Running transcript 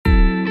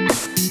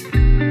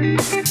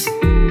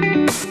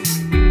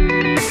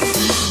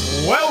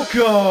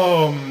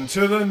Welcome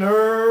to the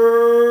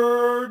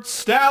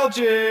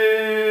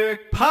Nerdstalgic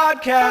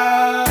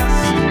podcast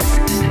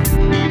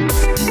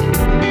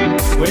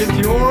with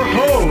your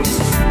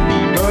host,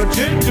 the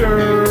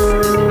Ginger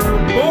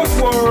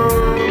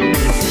Bookworm.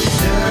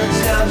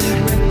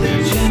 Nerdstalgic with the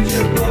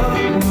Ginger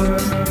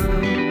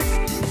Bookworm.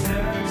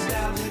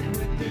 Nerdstalgic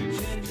with the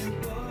Ginger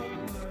Bookworm.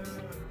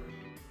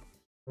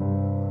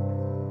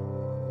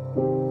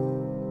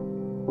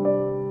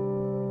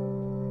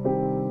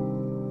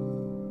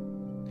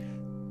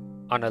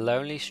 On a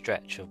lonely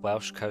stretch of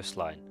Welsh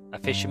coastline, a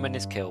fisherman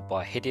is killed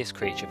by a hideous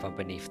creature from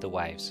beneath the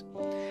waves.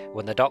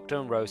 When the Doctor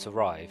and Rose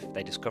arrive,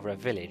 they discover a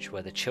village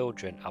where the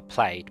children are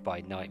plagued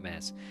by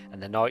nightmares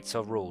and the nights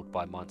are ruled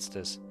by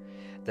monsters.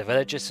 The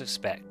villagers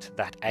suspect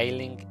that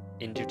ailing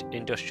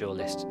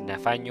industrialist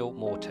Nathaniel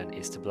Morton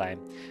is to blame,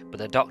 but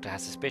the Doctor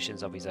has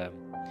suspicions of his own.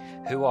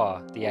 Who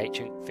are the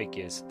ancient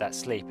figures that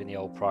sleep in the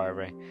old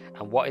priory,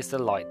 and what is the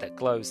light that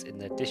glows in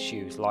the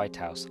disused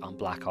lighthouse on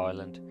Black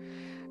Island?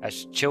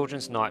 As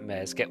children's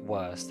nightmares get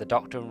worse, the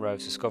Doctor and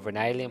Rose discover an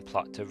alien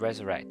plot to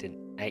resurrect an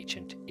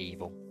ancient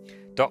evil.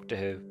 Doctor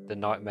Who, The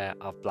Nightmare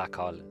of Black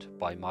Island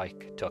by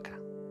Mike Tucker.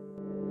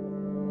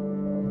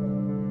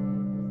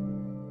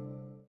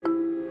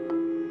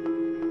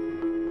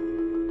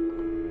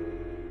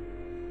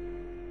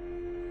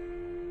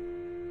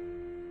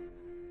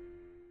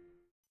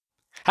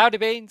 Howdy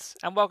beans,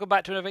 and welcome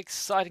back to another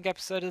exciting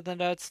episode of the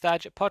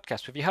Nerdstalgic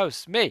podcast with your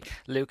host, me,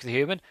 Luke the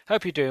Human.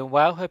 Hope you're doing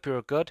well, hope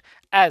you're good.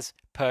 As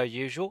per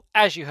usual,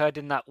 as you heard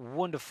in that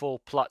wonderful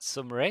plot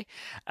summary,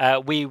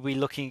 we will be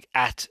looking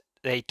at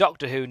the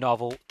Doctor Who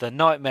novel, The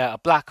Nightmare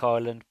of Black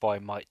Island by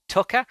Mike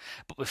Tucker.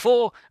 But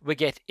before we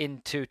get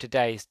into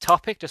today's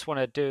topic, just want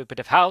to do a bit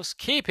of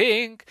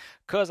housekeeping,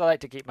 because I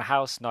like to keep my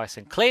house nice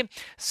and clean.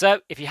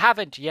 So if you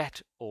haven't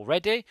yet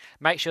already,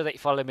 make sure that you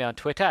follow me on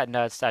Twitter at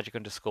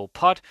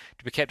nerdstalgic_pod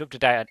to be kept up to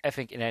date on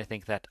everything and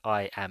anything that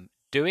I am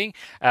doing.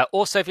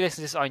 Also, if you listen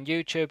to this on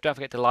YouTube, don't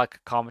forget to like,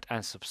 comment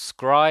and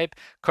subscribe.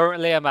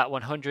 Currently I'm at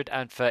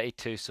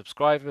 132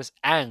 subscribers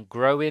and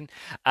growing,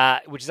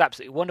 which is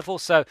absolutely wonderful.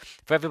 So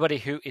for everybody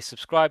who is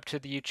subscribed to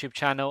the YouTube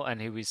channel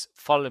and who is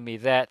following me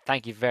there,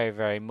 thank you very,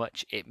 very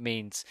much. It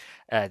means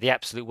the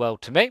absolute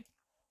world to me.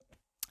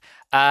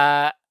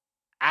 So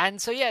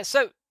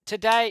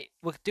today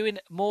we're doing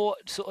more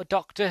sort of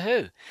Doctor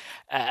Who.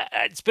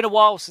 It's been a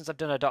while since I've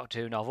done a Doctor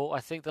Who novel. I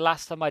think the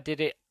last time I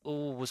did it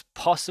was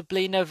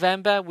possibly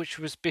November, which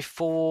was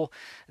before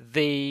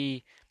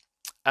the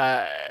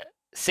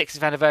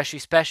 60th anniversary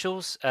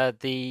specials,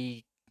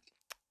 the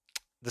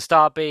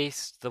Star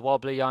Beast, the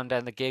Wobbly Yonder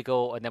and the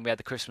Giggle, and then we had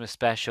the Christmas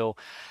special.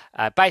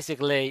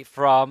 Basically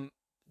from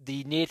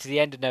the near to the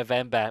end of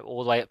November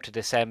all the way up to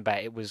December,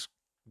 it was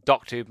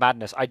Doctor Who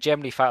madness. I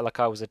generally felt like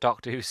I was a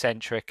Doctor Who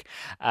centric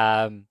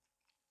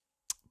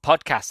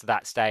podcast at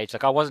that stage.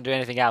 Like I wasn't doing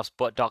anything else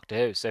but Doctor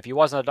Who. So if you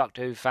wasn't a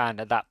Doctor Who fan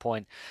at that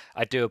point,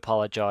 I do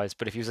apologise.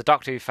 But if you was a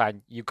Doctor Who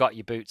fan, you got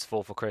your boots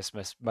full for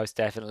Christmas, most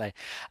definitely.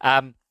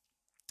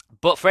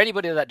 But for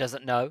anybody that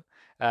doesn't know,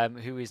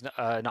 who is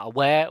not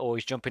aware or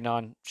is jumping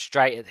on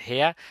straight at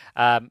here,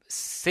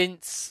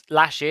 since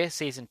last year,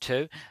 season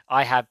 2,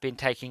 I have been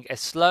taking a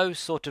slow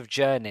sort of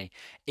journey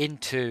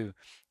into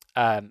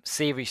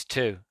series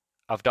 2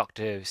 of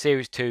Doctor Who.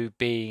 Series 2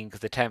 being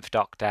the 10th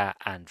Doctor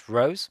and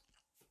Rose,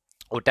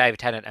 or David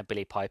Tennant and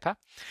Billie Piper.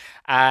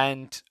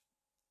 And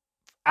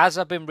as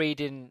I've been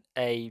reading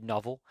a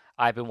novel,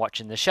 I've been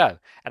watching the show,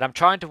 and I'm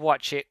trying to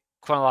watch it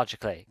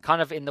chronologically,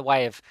 kind of in the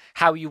way of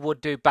how you would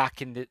do back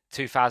in the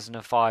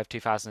 2005,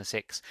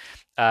 2006,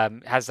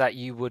 has that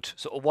you would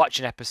sort of watch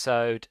an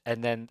episode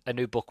and then a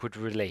new book would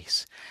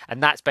release.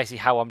 And that's basically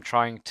how I'm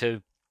trying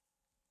to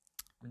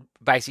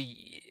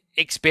basically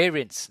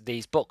experience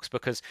these books,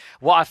 because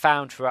what I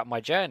found throughout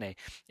my journey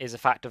is the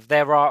fact of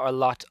there are a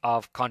lot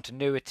of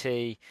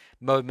continuity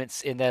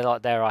moments in there.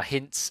 Like there are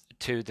hints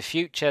to the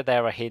future,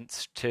 there are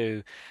hints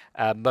to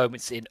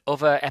moments in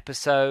other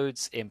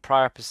episodes, in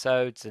prior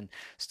episodes and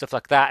stuff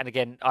like that. And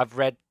again, I've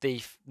read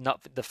the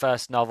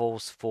first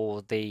novels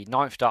for the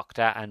 9th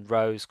Doctor and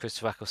Rose,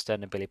 Christopher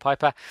Eccleston and Billie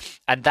Piper,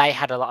 and they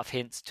had a lot of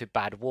hints to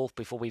Bad Wolf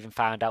before we even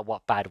found out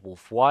what Bad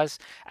Wolf was.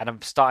 And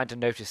I'm starting to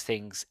notice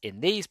things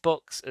in these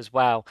books as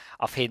well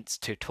of hints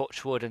to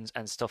Touchwood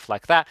and stuff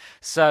like that.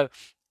 So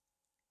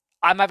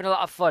I'm having a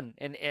lot of fun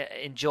in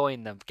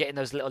enjoying them, getting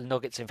those little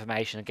nuggets of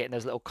information and getting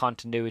those little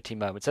continuity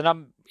moments. And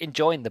I'm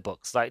enjoying the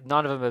books. Like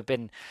none of them have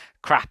been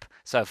crap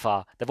so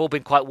far. They've all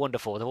been quite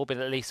wonderful. They've all been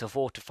at least a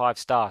 4 to 5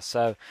 stars.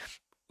 So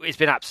it's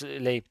been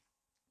absolutely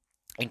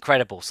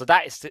incredible. So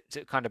that is to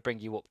kind of bring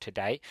you up to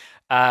date.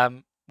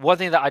 One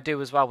thing that I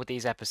do as well with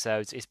these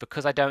episodes is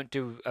because I don't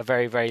do a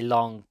very, very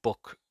long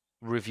book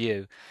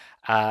review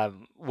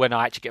when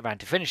I actually get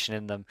around to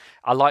finishing them,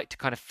 I like to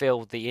kind of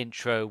fill the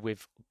intro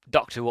with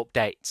Doctor Who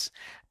updates,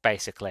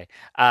 basically.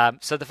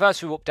 So the first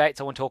few updates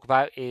I want to talk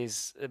about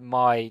is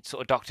my sort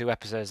of Doctor Who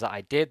episodes that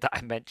I did, that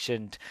I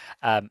mentioned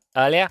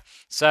earlier.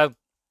 So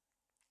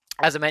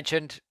as I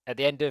mentioned, at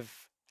the end of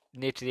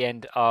near to the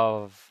end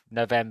of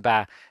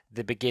November,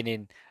 the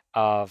beginning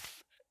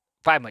of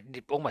very much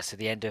almost to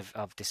the end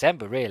of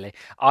December, really,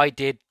 I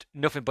did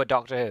nothing but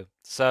Doctor Who.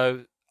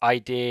 So I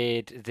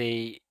did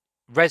the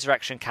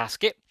Resurrection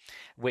Casket,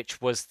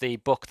 which was the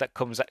book that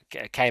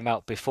came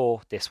out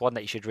before this one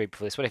that you should read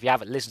before this one. If you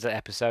haven't listened to the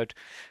episode,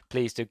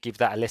 please do give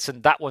that a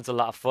listen. That one's a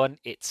lot of fun.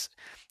 It's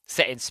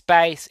set in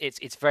space.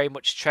 It's very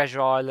much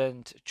Treasure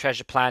Island,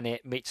 Treasure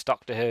Planet meets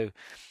Doctor Who.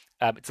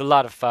 It's a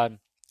lot of fun.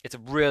 It's a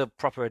real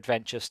proper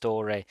adventure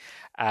story.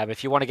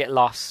 If you want to get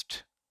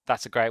lost,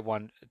 that's a great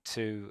one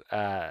to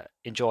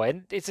enjoy.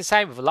 And it's the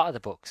same with a lot of the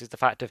books. It's the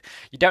fact of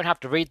you don't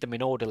have to read them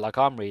in order like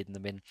I'm reading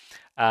them in,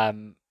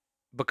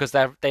 because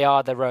they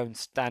are their own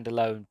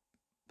standalone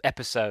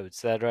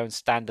episodes, their own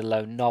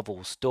standalone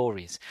novel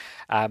stories.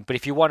 But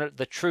if you want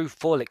the true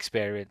full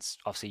experience,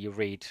 obviously you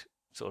read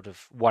sort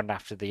of one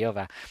after the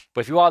other.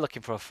 But if you are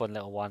looking for a fun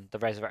little one, the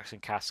Resurrection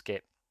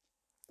Casket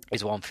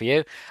is one for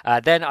you.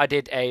 Then I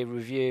did a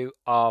review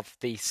of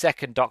the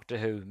second Doctor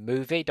Who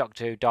movie,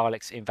 Doctor Who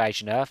Daleks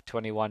Invasion Earth,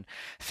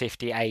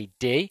 2150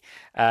 AD.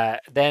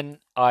 Then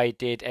I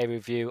did a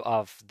review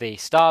of the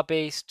Star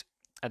Beast,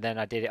 and then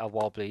I did it on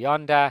Wild Blue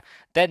Yonder,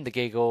 then the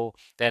Giggle,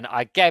 then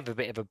I gave a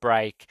bit of a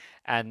break,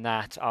 and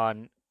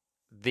then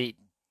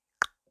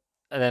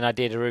I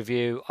did a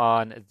review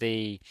on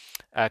the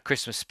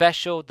Christmas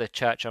special, The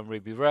Church on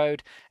Ruby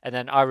Road, and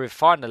then I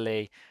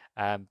finally,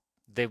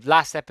 the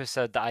last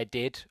episode that I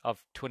did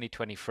of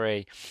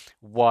 2023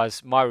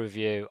 was my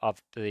review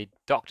of the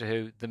Doctor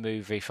Who, the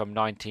movie from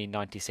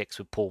 1996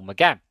 with Paul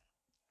McGann.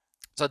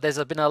 So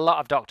there's been a lot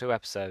of Doctor Who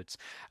episodes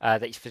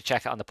that you should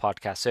check out on the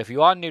podcast. So if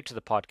you are new to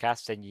the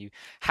podcast and you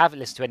haven't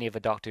listened to any of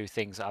the Doctor Who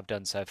things that I've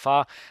done so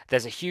far,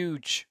 there's a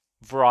huge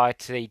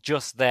variety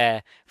just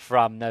there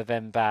from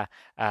November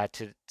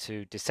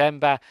to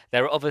December.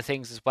 There are other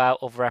things as well,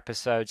 other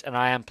episodes, and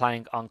I am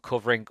planning on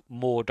covering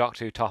more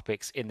Doctor Who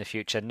topics in the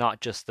future,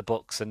 not just the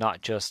books and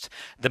not just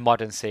the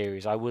modern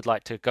series. I would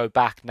like to go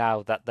back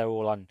now that they're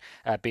all on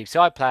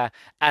BBC iPlayer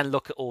and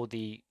look at all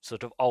the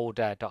sort of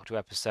older Doctor Who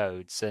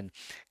episodes and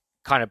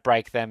kind of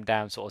break them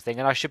down sort of thing.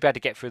 And I should be able to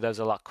get through those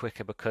a lot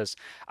quicker because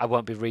I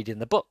won't be reading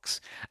the books.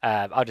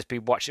 I'll just be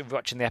watching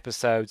the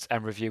episodes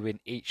and reviewing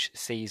each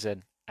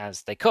season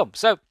as they come.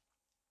 So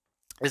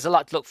there's a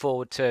lot to look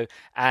forward to,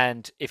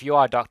 and if you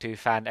are a Doctor Who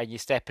fan and you're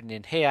stepping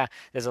in here,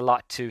 there's a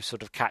lot to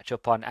sort of catch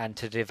up on and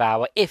to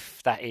devour,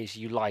 if that is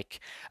you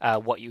like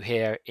what you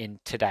hear in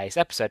today's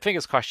episode.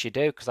 Fingers crossed you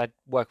do, because I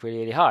work really,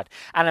 really hard,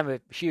 and I'm a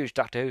huge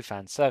Doctor Who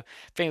fan, so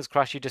fingers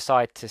crossed you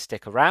decide to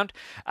stick around.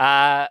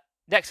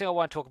 Next thing I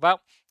want to talk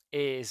about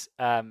is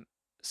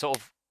sort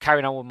of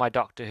carrying on with my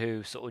Doctor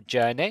Who sort of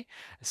journey.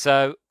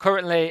 So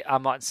currently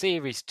I'm on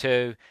series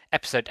 2,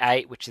 episode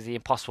 8, which is the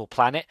Impossible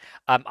Planet.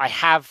 I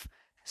have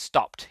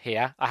stopped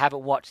here. I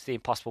haven't watched the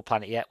Impossible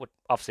Planet yet.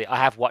 Obviously I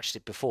have watched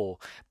it before,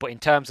 but in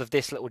terms of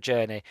this little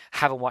journey, I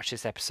haven't watched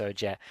this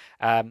episode yet.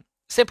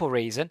 Simple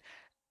reason,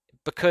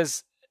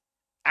 because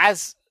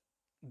as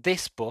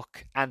this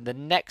book and the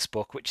next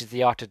book, which is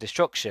The Art of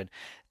Destruction,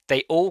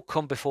 they all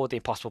come before the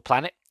Impossible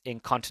Planet in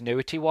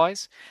continuity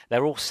wise.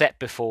 They're all set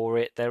before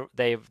it.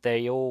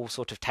 They all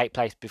sort of take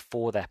place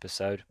before the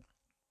episode.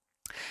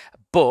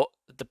 But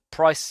the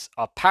Price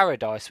of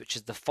Paradise, which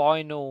is the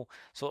final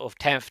sort of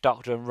 10th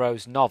Doctor and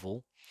Rose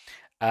novel,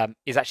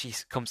 is actually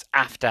comes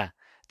after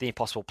the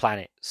Impossible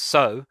Planet.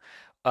 So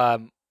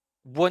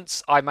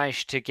once I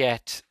managed to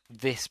get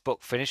this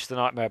book finished, The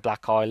Nightmare of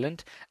Black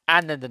Island,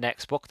 and then the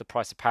next book, The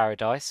Price of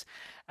Paradise,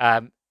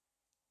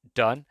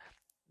 done,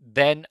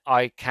 then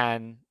I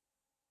can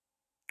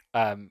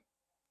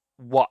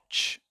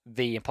watch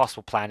the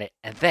Impossible Planet,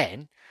 and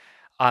then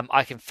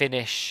I can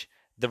finish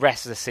the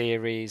rest of the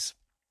series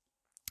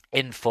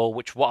in full,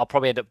 which what I'll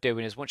probably end up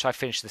doing is once I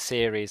finish the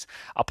series,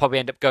 I'll probably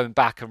end up going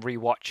back and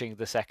rewatching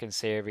the second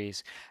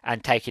series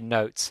and taking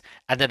notes,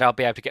 and then I'll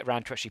be able to get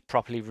around to actually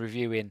properly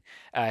reviewing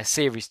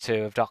series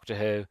 2 of Doctor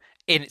Who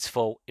in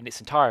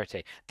its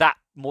entirety. That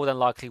more than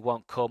likely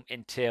won't come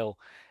until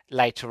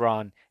later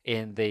on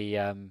in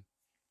the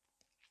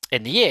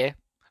year,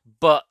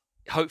 but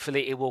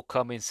hopefully it will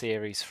come in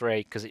series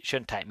 3, because it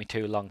shouldn't take me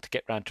too long to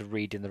get around to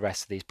reading the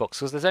rest of these books,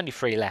 because there's only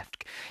 3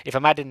 left. If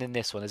I'm adding in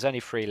this one, there's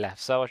only 3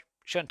 left, so it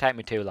shouldn't take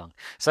me too long.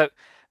 So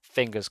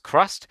fingers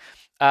crossed.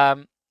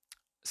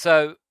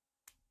 So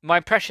my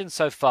impressions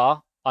so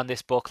far on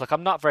this book, like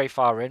I'm not very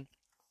far in.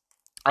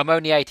 I'm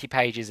only 80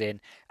 pages in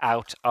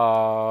out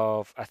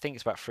of, I think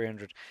it's about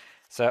 300.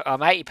 So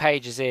I'm 80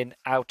 pages in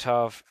out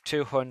of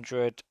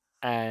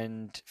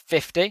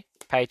 250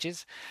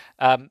 pages.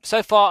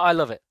 So far, I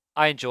love it.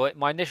 I enjoy it.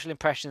 My initial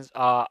impressions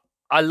are,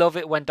 I love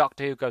it when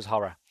Doctor Who goes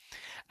horror.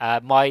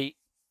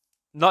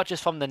 Not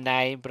just from the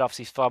name, but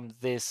obviously from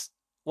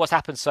what's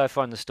happened so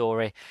far in the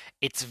story.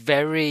 It's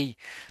very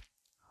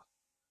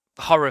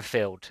horror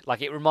filled.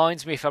 Like, it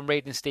reminds me, if I'm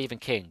reading Stephen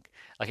King,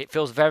 like it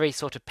feels very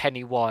sort of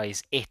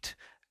Pennywise, It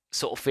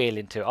sort of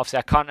feeling to it. Obviously,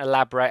 I can't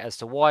elaborate as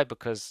to why,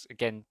 because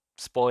again,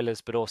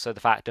 spoilers, but also the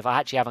fact of I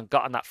actually haven't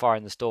gotten that far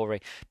in the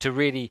story to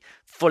really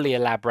fully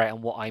elaborate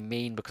on what I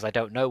mean, because I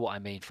don't know what I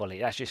mean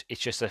fully. It's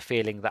just a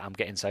feeling that I'm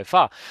getting so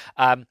far.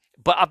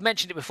 But I've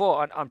mentioned it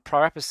before on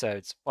prior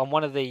episodes. On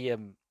one of the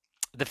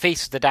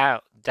Feast of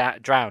the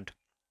Drowned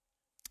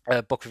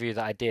book review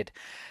that I did,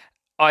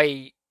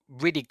 I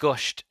really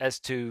gushed as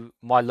to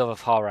my love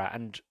of horror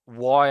and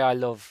why I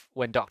love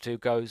when Doctor Who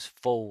goes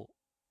full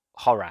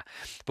horror.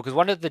 Because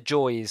one of the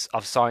joys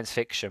of science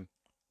fiction,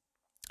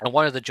 and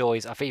one of the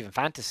joys of even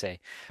fantasy,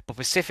 but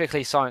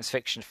specifically science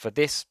fiction for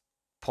this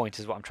point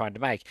is what I'm trying to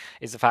make,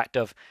 is the fact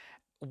of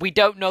we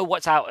don't know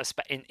what's out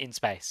in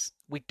space.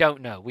 We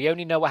don't know. We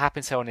only know what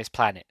happens here on this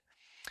planet,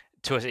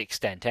 to an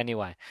extent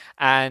anyway.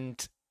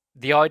 And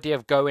the idea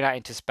of going out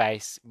into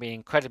space, being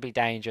incredibly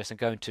dangerous and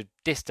going to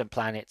distant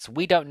planets,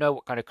 we don't know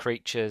what kind of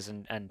creatures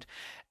and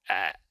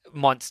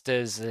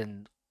monsters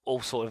and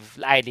all sort of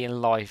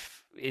alien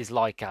life is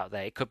like out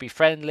there. It could be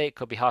friendly, it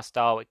could be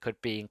hostile, it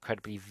could be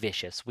incredibly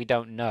vicious. We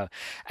don't know.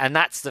 And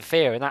that's the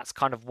fear, and that's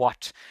kind of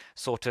what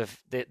sort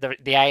of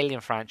the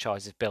Alien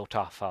franchise is built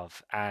off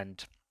of.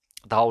 And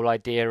the whole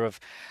idea of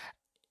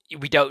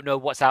we don't know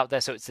what's out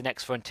there, so it's the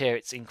next frontier.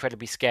 It's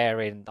incredibly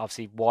scary, and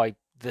obviously why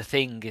The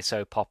Thing is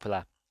so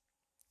popular.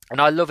 And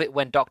I love it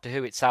when Doctor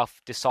Who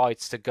itself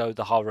decides to go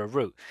the horror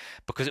route,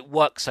 because it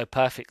works so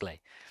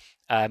perfectly.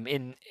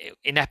 In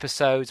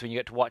episodes, when you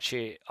get to watch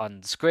it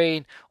on the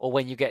screen, or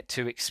when you get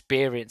to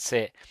experience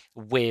it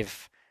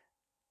with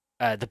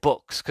the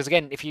books. Because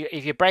again, if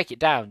you break it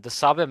down, the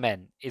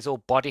Cybermen is all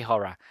body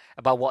horror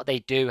about what they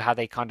do, how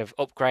they kind of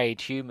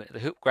upgrade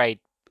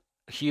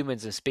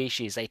humans and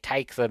species. They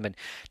take them and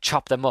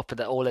chop them up,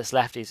 and all that's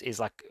left is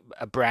like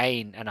a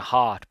brain and a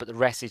heart, but the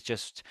rest is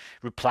just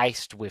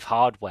replaced with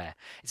hardware.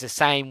 It's the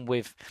same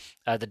with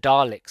the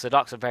Daleks. The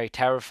Daleks are very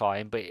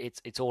terrifying, but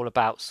it's all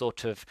about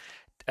sort of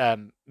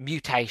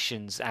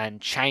mutations and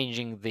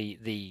changing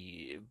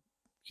the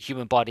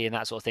human body and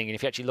that sort of thing. And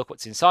if you actually look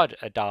what's inside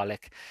a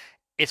Dalek,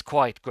 it's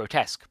quite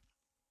grotesque.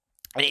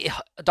 And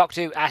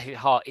Doctor Who at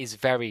heart is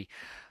very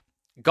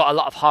got a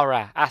lot of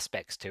horror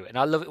aspects to it, and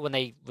I love it when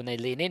they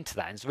lean into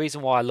that. And the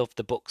reason why I love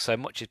the book so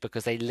much is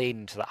because they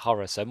lean into that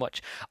horror so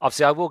much.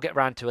 Obviously, I will get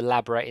around to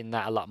elaborating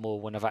that a lot more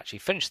when I've actually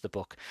finished the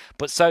book,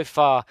 but so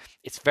far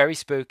it's very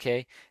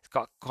spooky. It's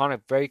got kind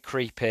of very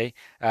creepy.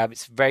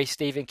 It's very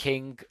Stephen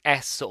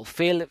King-esque sort of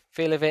feel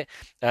of it.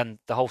 The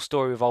whole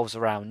story revolves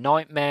around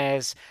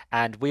nightmares,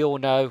 and we all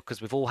know,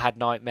 because we've all had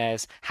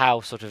nightmares,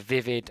 how sort of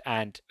vivid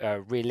and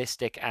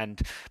realistic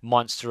and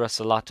monstrous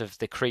a lot of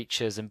the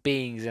creatures and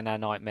beings in our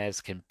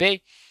nightmares can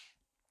be.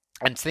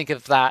 And think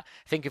of that.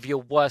 Think of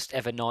your worst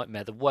ever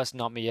nightmare, the worst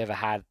nightmare you ever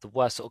had, the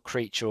worst sort of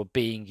creature or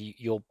being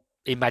your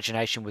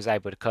imagination was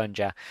able to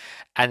conjure,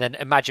 and then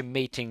imagine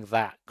meeting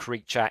that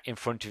creature in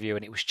front of you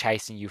and it was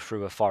chasing you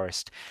through a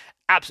forest.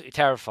 Absolutely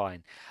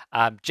terrifying.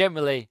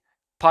 Generally,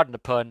 pardon the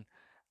pun,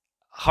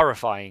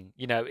 horrifying.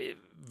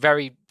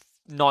 Very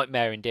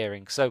nightmare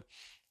endearing. So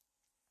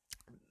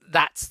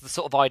that's the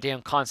sort of idea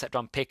and concept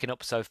I'm picking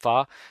up so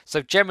far.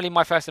 So generally,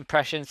 my first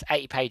impressions,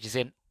 80 pages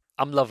in,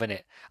 I'm loving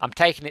it. I'm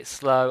taking it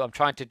slow. I'm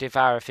trying to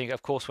devour everything.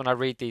 Of course, when I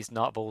read these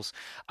novels,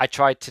 I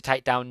try to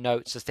take down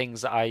notes of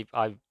things that I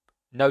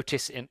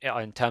notice in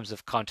terms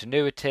of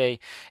continuity,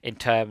 in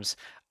terms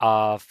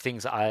of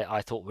things that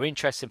I thought were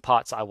interesting,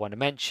 parts that I want to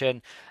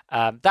mention,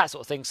 that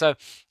sort of thing. So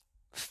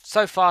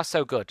far,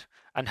 so good.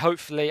 And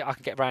hopefully I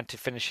can get around to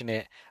finishing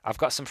it. I've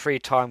got some free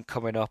time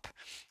coming up,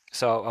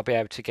 so I'll be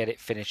able to get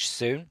it finished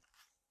soon.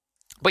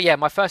 But yeah,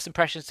 my first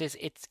impressions is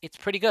it's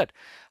pretty good.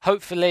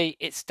 Hopefully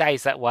it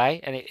stays that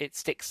way and it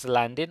sticks to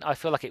landing. I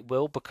feel like it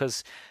will,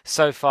 because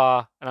so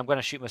far, and I'm going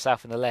to shoot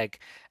myself in the leg,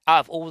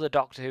 out of all the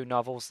Doctor Who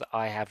novels that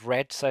I have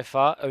read so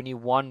far, only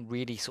one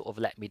really sort of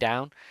let me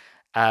down.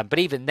 But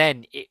even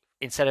then, it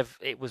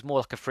was more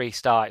like a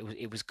 3-star.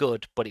 It was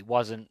good, but it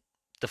wasn't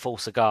the full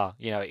cigar.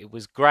 It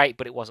was great,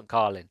 but it wasn't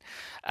Carlin.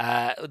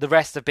 The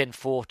rest have been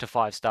 4 to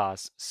 5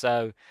 stars.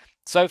 So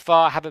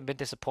far, I haven't been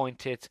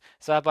disappointed.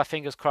 So I have my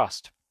fingers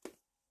crossed.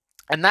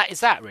 And that is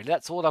that, really.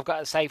 That's all I've got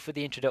to say for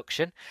the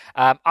introduction.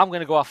 I'm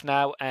going to go off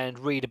now and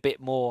read a bit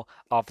more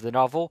of the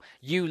novel.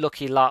 You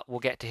lucky lot will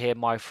get to hear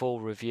my full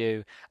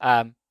review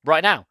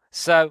right now.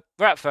 So,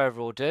 without further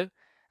ado,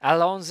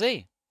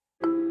 allons-y.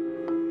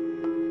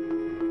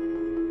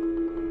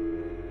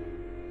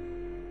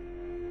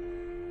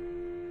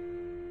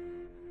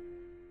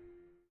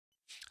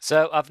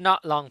 So, I've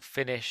not long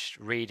finished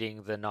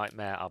reading The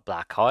Nightmare of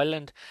Black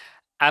Island.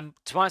 To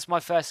be honest, my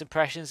first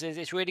impressions is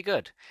it's really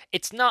good.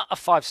 It's not a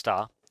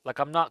 5-star. Like,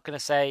 I'm not going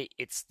to say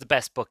it's the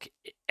best book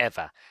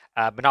ever.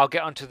 But I'll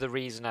get onto the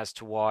reason as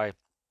to why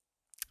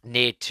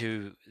near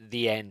to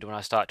the end when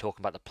I start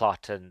talking about the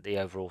plot and the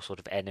overall sort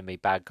of enemy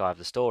bad guy of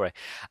the story.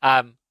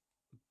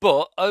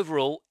 But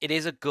overall, it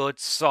is a good,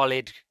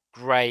 solid,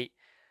 great,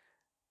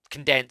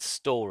 condensed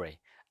story.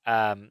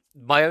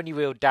 My only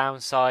real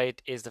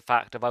downside is the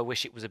fact of I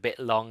wish it was a bit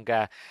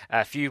longer.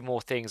 A few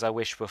more things I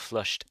wish were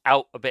flushed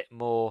out a bit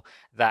more.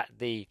 That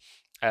the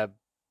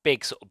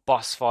big sort of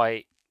boss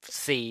fight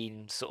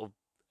scene sort of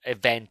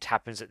event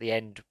happens at the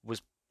end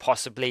was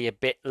possibly a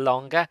bit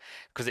longer,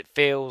 because it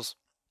feels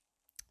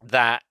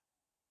that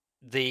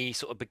the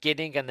sort of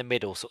beginning and the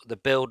middle, sort of the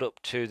build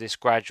up to this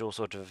gradual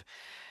sort of,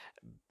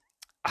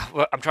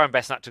 I'm trying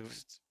best not to,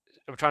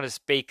 I'm trying to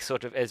speak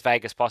sort of as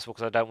vague as possible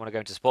because I don't want to go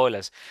into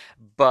spoilers,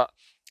 but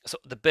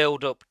sort of the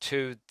build up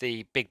to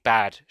the big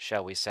bad,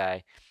 shall we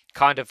say,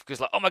 kind of goes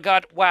like, oh my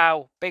god,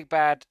 wow, big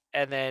bad,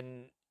 and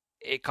then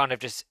it kind of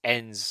just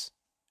ends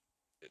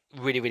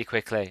really, really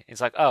quickly.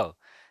 It's like, oh,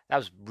 that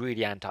was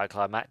really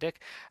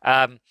anticlimactic.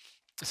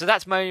 So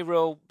that's my only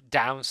real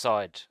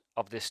downside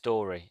of this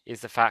story,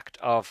 is the fact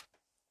of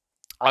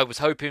I was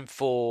hoping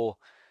for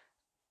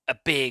a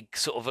big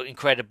sort of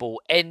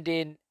incredible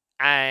ending,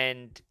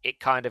 and it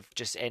kind of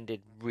just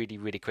ended really,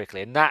 really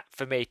quickly, and that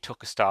for me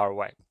took a star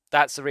away.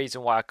 That's the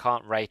reason why I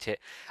can't rate it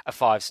a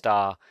 5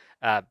 star.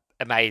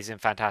 Amazing,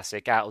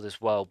 fantastic, out of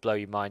this world, blow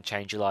your mind,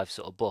 change your life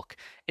sort of book.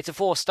 It's a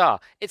 4 star.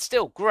 It's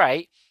still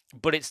great,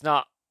 but it's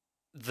not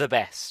the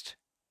best.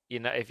 You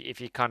know, if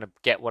you kind of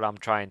get what I'm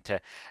trying to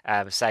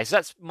say. So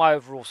that's my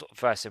overall sort of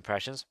first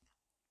impressions.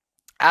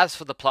 As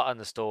for the plot and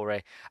the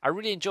story, I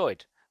really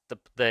enjoyed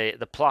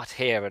the plot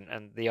here,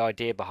 and the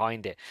idea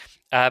behind it.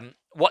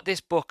 What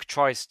this book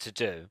tries to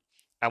do,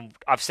 and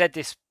I've said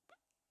this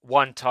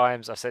one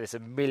times, I've said this a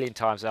million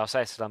times, and I'll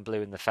say it till I'm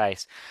blue in the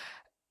face.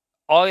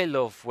 I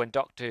love when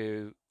Doctor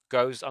Who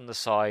goes on the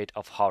side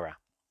of horror.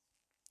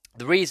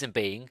 The reason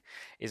being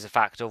is the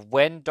fact of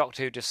when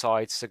Doctor Who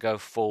decides to go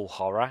full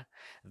horror,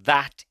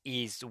 that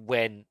is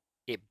when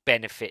it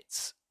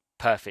benefits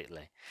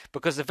perfectly.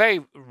 Because the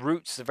very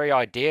roots, the very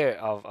idea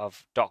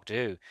of Doctor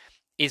Who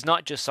is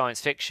not just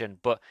science fiction,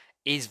 but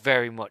is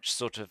very much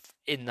sort of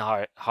in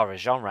the horror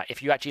genre.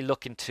 If you actually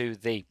look into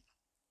the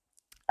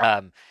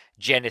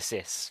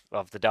genesis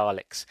of the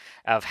Daleks,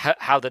 of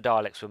how the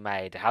Daleks were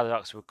made, how the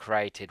Daleks were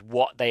created,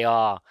 what they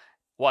are,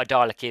 what a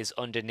Dalek is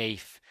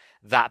underneath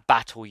that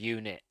battle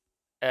unit.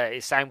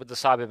 It's same with the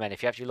Cybermen.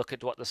 If you actually look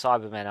at what the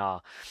Cybermen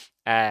are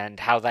and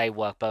how they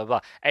work, blah, blah,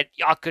 blah. And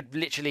I could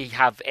literally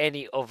have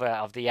any other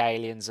of the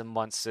aliens and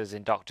monsters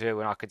in Doctor Who,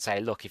 and I could say,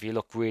 look, if you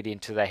look really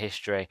into their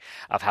history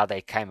of how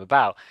they came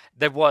about,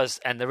 there was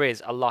and there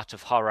is a lot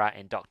of horror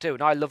in Doctor Who.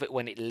 And I love it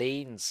when it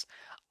leans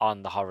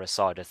on the horror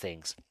side of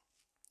things.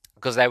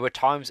 Because there were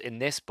times in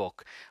this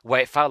book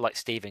where it felt like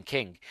Stephen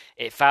King.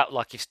 It felt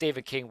like if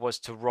Stephen King was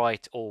to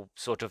write or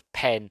sort of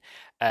pen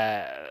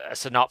a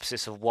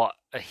synopsis of what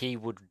he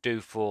would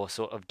do for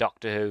sort of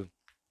Doctor Who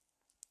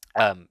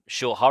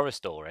short horror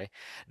story,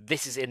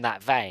 this is in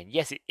that vein.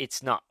 Yes,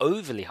 it's not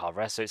overly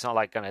horror, so it's not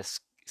like going to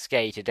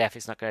scare you to death.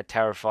 It's not going to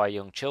terrify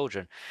young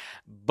children,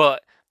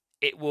 but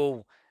it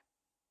will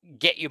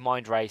get your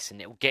mind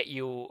racing. It will get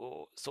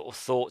your sort of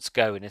thoughts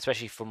going,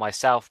 especially for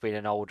myself being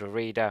an older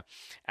reader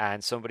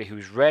and somebody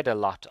who's read a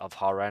lot of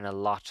horror and a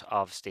lot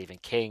of Stephen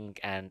King,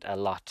 and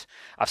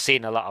I've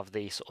seen a lot of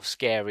the sort of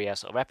scarier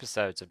sort of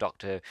episodes of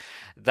Doctor Who,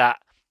 that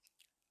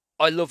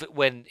I love it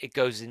when it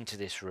goes into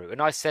this route.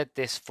 And I said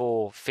this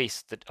for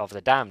Feast of the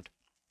Damned,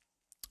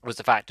 was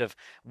the fact of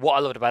what I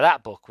loved about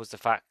that book was the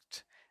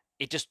fact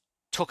it just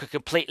took a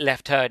complete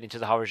left turn into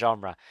the horror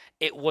genre.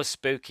 It was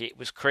spooky, it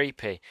was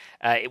creepy,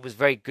 it was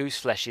very goose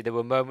fleshy. There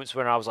were moments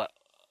when I was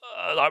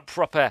like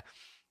proper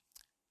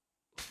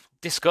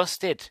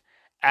disgusted,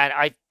 and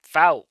I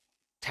felt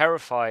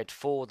terrified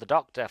for the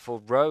Doctor,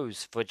 for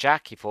Rose, for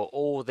Jackie, for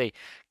all the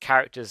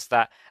characters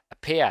that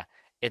appear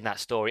in that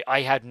story.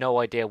 I had no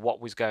idea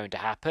what was going to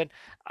happen.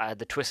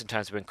 The twists and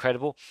turns were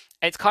incredible.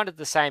 And it's kind of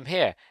the same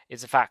here.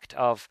 Is the fact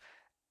of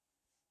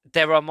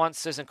there are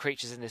monsters and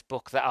creatures in this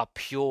book that are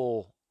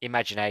pure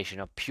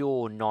imagination, or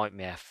pure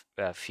nightmare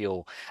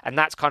fuel, and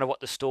that's kind of what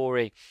the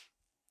story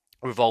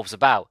revolves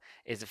about,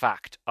 is the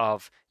fact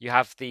of you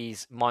have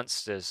these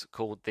monsters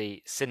called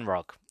the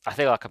Sinrog. I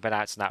feel like I'm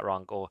pronouncing that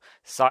wrong, or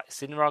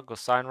Sinrog or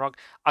Sinrog.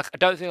 I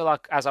don't feel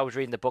like as I was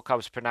reading the book I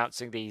was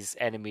pronouncing these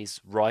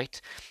enemies right,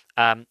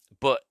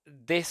 but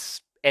this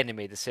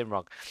enemy, the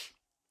Sinrog,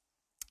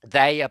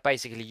 they are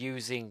basically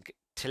using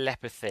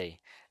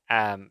telepathy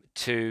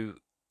to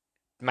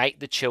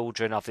make the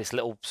children of this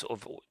little sort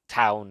of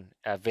town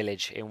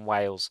village in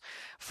Wales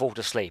fall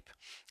to sleep.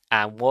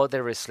 And while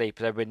they're asleep,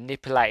 they're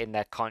manipulating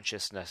their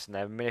consciousness, and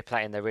they're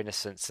manipulating their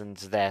innocence and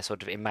their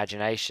sort of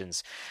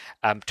imaginations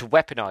to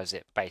weaponize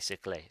it,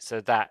 basically,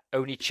 so that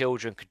only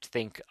children could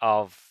think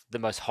of the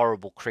most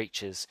horrible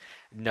creatures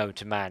known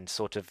to man,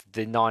 sort of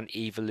the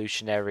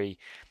non-evolutionary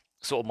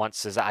sort of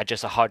monsters that are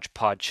just a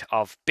hodgepodge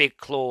of big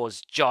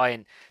claws,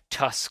 giant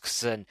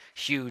tusks, and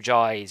huge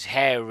eyes,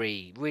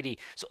 hairy, really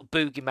sort of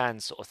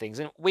boogeyman sort of things.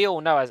 And we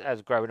all know,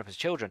 as growing up as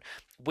children,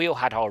 we all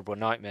had horrible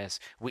nightmares.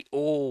 We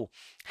all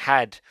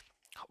had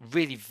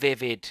really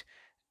vivid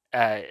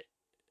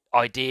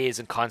ideas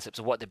and concepts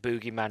of what the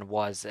boogeyman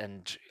was.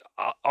 And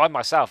I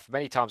myself,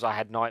 many times I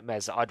had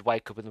nightmares that I'd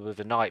wake up in the middle of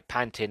the night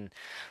panting,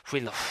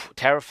 really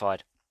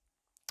terrified.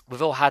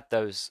 We've all had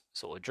those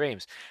sort of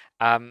dreams.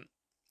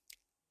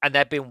 And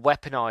they're being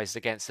weaponized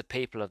against the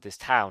people of this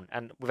town.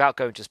 And without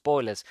going to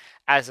spoilers,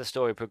 as the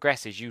story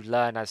progresses, you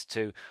learn as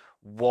to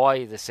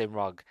why the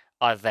Simrog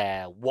are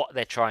there, what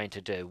they're trying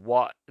to do,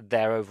 what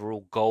their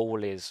overall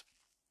goal is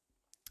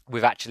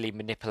with actually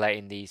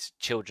manipulating these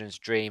children's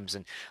dreams,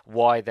 and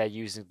why they're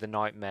using the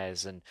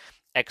nightmares and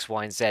X,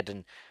 Y, and Z.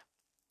 And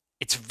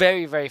it's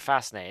very, very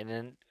fascinating.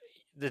 And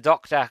the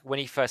Doctor, when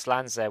he first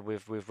lands there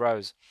with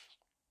Rose,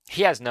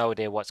 he has no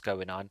idea what's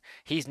going on.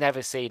 He's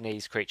never seen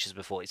these creatures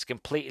before. It's a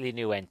completely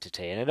new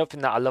entity. And another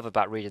thing that I love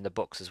about reading the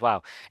books as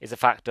well is the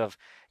fact of,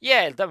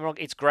 yeah, don't get me wrong,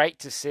 it's great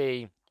to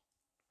see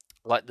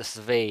like the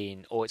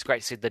Savine, or it's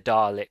great to see the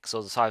Daleks,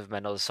 or the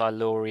Cybermen, or the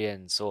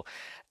Silurians, or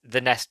the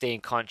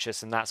Nestine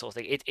Conscious, and that sort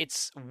of thing.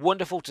 It's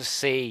wonderful to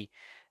see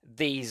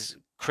these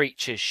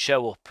creatures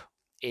show up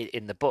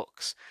in the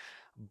books.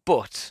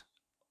 But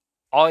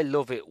I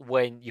love it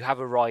when you have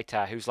a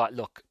writer who's like,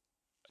 look,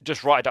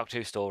 just write a Doctor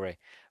Who story.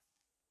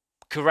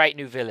 Create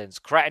new villains,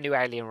 create a new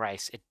alien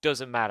race. It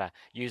doesn't matter.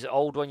 Use an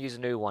old one, use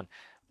a new one.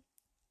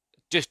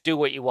 Just do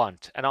what you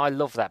want. And I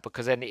love that,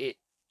 because then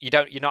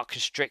you're not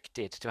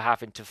constricted to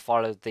having to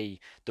follow the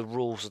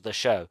rules of the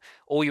show.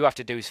 All you have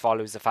to do is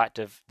follow is the fact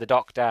of the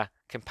Doctor,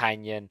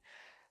 companion,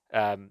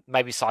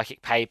 maybe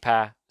psychic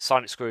paper,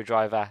 sonic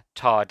screwdriver,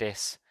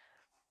 TARDIS.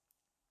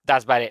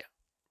 That's about it,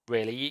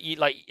 really. You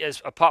like,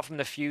 apart from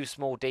the few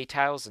small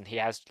details, and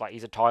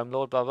he's a Time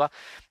Lord, blah blah.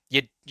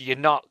 You're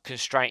not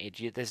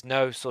constrained. There's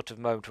no sort of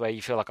moment where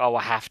you feel like, oh,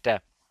 I have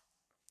to,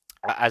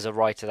 as a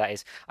writer, that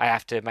is, I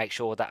have to make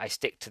sure that I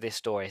stick to this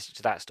story,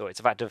 to that story. It's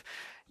a fact of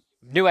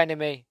new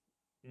enemy,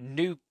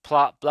 new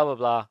plot, blah blah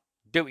blah.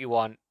 Do what you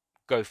want,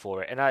 go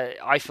for it. And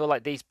I feel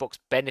like these books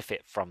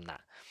benefit from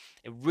that.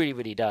 It really,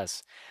 really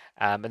does.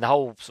 And the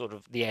whole sort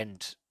of the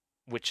end,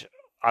 which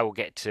I will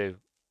get to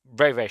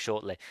very, very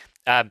shortly.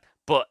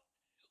 But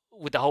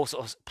with the whole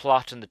sort of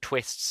plot and the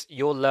twists,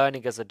 you're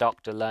learning as the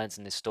Doctor learns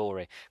in this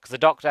story. Because the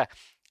Doctor,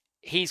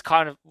 he's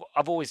kind of,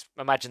 I've always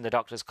imagined the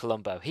Doctor as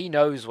Columbo. He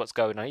knows what's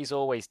going on. He's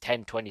always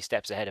 10, 20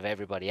 steps ahead of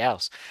everybody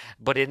else.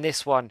 But in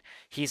this one,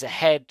 he's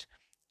ahead,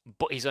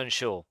 but he's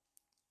unsure.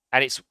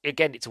 And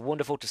it's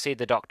wonderful to see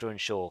the Doctor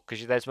unsure,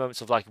 because there's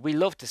moments of like, we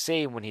love to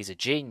see him when he's a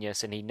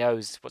genius and he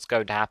knows what's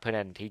going to happen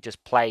and he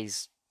just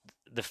plays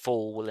the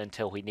fool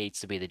until he needs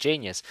to be the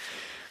genius.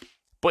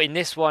 But in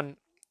this one,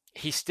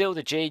 he's still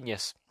the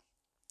genius,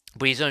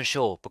 but he's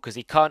unsure because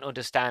he can't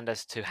understand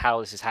as to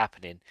how this is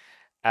happening.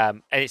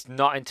 And it's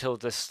not until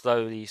the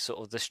slowly sort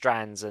of the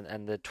strands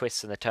and the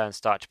twists and the turns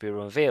start to be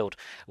revealed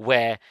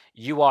where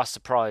you are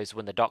surprised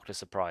when the Doctor's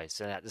surprised.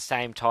 And at the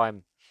same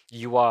time,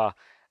 you are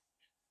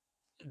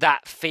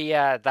that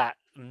fear, that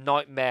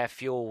nightmare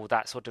fuel,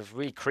 that sort of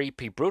really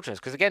creepy brutalness.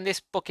 Because again, this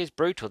book is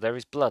brutal. There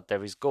is blood,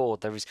 there is gore,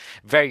 there is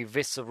very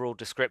visceral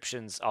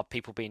descriptions of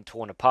people being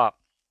torn apart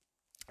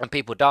and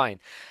people dying.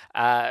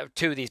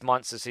 Two of these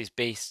monsters, these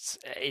beasts,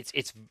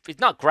 it's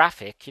not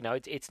graphic,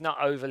 it's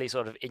not overly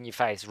sort of in your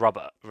face,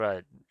 Robert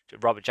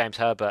James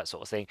Herbert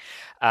sort of thing,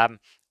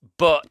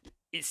 but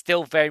it's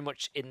still very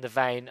much in the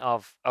vein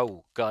of,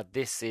 oh god,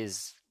 this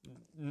is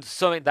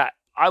something that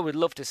I would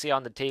love to see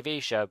on the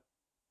TV show,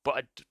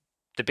 but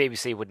the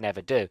BBC would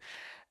never do.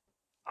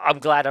 I'm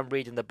glad I'm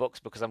reading the books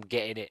because I'm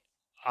getting it.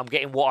 I'm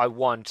getting what I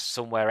want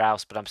somewhere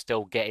else, but I'm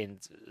still getting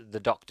the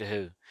Doctor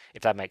Who,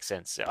 if that makes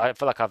sense. I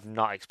feel like I've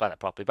not explained that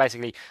properly.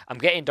 Basically, I'm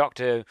getting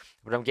Doctor Who,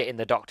 but I'm getting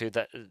the Doctor Who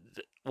that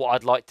what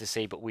I'd like to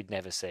see, but we'd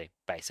never see,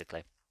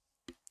 basically.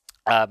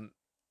 And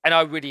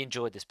I really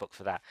enjoyed this book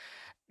for that.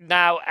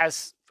 Now,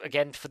 as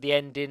again for the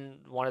ending,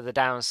 one of the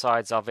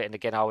downsides of it, and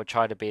again I would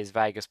try to be as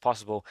vague as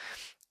possible,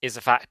 is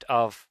the fact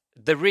of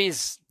there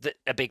is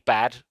a big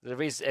bad,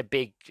 there is a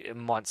big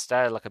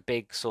monster, like a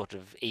big sort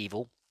of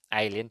evil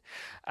alien,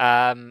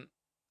 and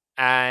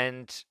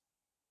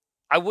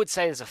I would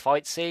say there's a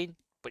fight scene,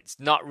 but it's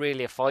not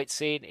really a fight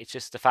scene. It's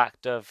just the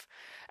fact of,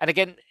 and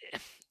again,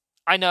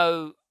 I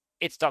know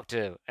it's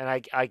Doctor Who, and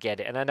I get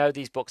it, and I know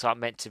these books aren't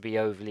meant to be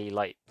overly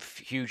like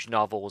huge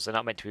novels. They're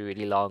not meant to be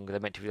really long. They're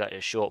meant to be like a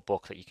short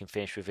book that you can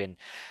finish within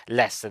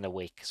less than a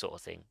week, sort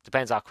of thing.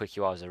 Depends how quick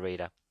you are as a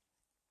reader.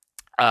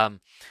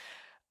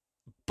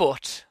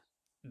 But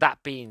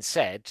that being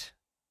said,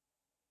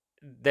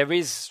 there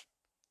is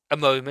a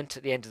moment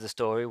at the end of the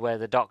story where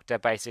the Doctor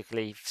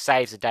basically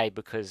saves the day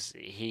because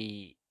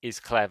he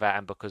is clever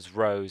and because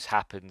Rose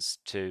happens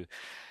to,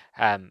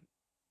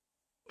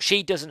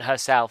 she doesn't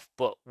herself,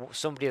 but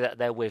somebody that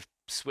they're with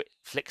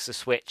flicks a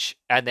switch,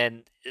 and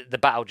then the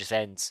battle just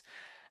ends,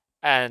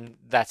 and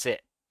that's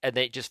it. And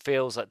it just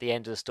feels like the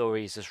end of the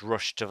story is just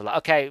rushed to like,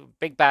 okay,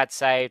 big bad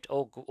saved,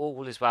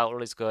 all is well,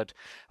 all is good.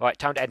 All right,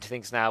 time to enter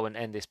things now and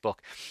end this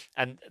book.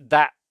 And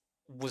that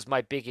was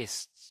my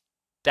biggest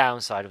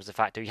downside, was the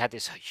fact that we had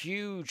this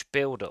huge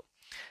build up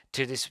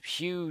to this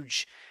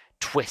huge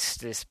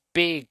twist, this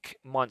big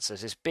monster,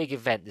 this big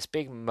event, this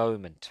big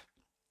moment.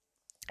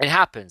 It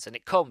happens and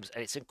it comes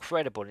and it's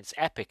incredible and it's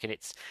epic and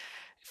it's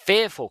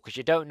fearful because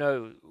you don't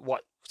know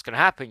what's going to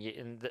happen.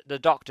 And the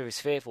Doctor is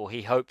fearful.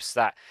 He hopes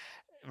that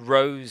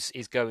Rose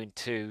is going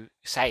to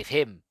save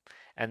him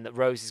and that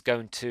Rose is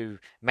going to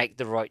make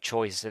the right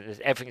choice and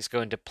everything's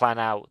going to plan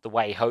out the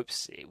way he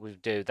hopes it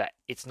would do, that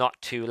it's not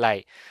too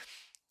late.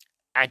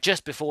 And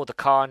just before the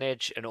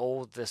carnage and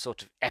all the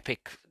sort of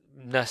epic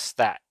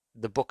that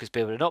the book is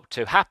building up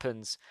to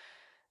happens,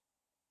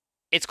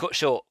 it's cut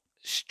short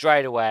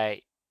straight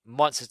away.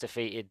 Monsters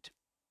defeated,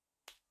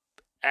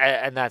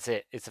 and that's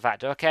it. It's the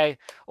fact. Okay,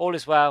 all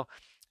is well.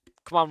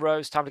 Come on,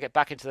 Rose. Time to get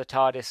back into the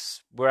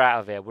TARDIS. We're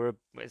out of here.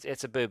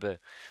 It's a boo boo.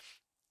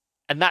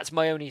 And that's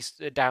my only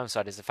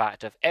downside, is the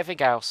fact of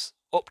everything else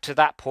up to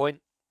that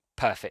point,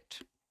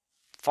 perfect,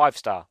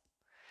 5-star.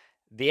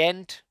 The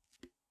end,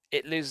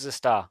 it loses a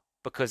star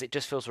because it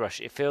just feels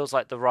rushed. It feels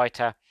like the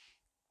writer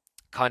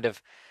kind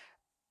of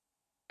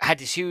had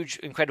this huge,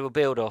 incredible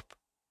build up,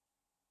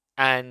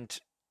 and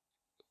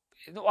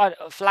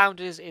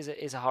flounders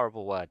is a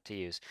horrible word to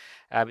use.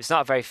 It's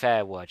not a very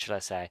fair word, should I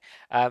say?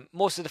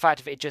 Most of the fact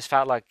of it just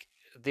felt like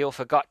the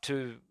author got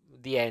to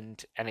the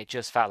end, and it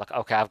just felt like,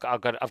 okay,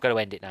 I've got to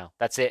end it now.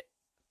 That's it,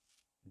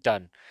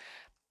 done.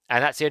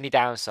 And that's the only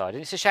downside.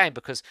 And it's a shame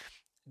because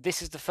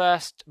this is the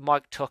first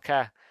Mike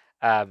Tucker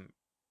Doctor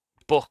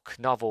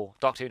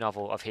Who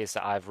novel of his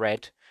that I've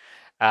read.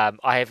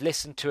 I have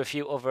listened to a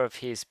few other of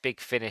his Big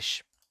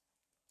Finish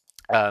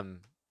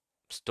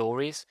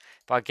stories.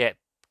 If I get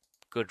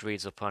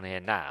Goodreads up on here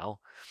now,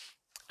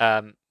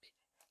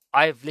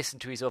 I've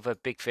listened to his other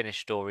Big Finish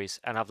stories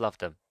and I've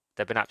loved them.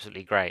 They've been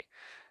absolutely great.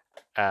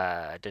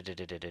 Mike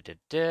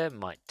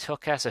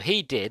Tucker. So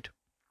he did,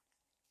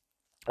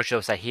 or shall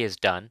I say he has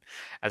done,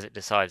 as it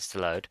decides to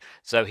load.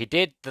 So he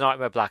did The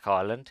Nightmare of Black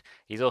Island.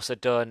 He's also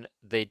done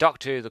the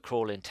Doctor Who The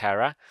Crawling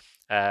Terror,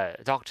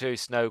 Doctor Who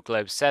Snow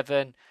Globe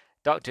 7,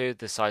 Doctor Who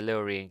The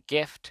Silurian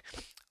Gift.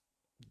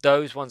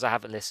 Those ones I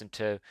haven't listened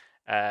to.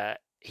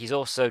 He's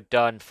also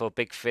done for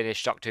Big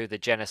Finish Doctor Who The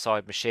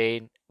Genocide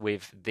Machine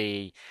with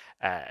the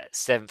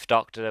 7th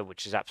Doctor,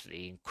 which is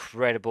absolutely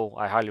incredible.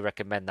 I highly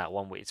recommend that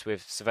one. It's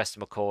with Sylvester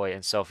McCoy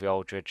and Sophie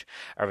Aldridge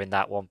are in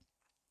that one.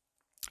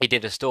 He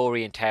did a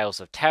story in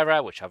Tales of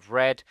Terror, which I've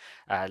read,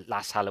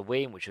 last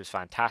Halloween, which was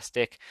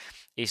fantastic.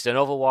 He's done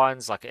other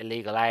ones like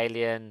Illegal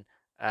Alien,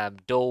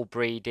 Doll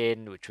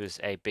Breeding, which was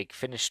a Big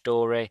Finish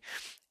story.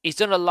 He's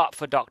done a lot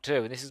for Doctor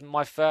Who, and this is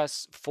my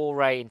first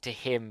foray into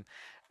him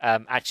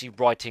actually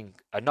writing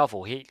a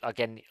novel. He,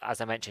 again,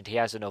 as I mentioned, he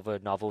has done other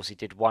novels. He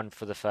did one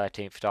for the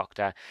 13th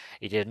Doctor.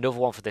 He did another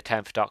one for the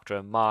 10th Doctor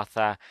and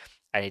Martha.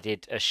 And he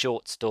did a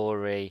short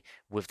story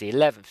with the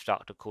 11th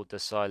Doctor called The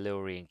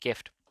Silurian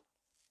Gift.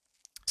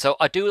 So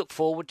I do look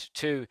forward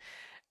to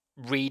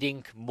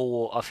reading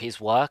more of his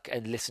work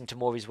and listen to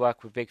more of his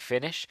work with Big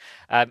Finish.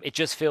 It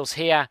just feels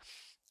here,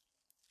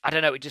 I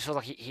don't know, it just feels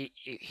like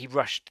he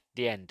rushed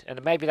the end.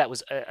 And maybe that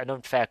was an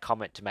unfair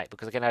comment to make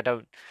because, again,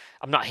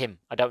 I'm not him.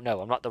 I don't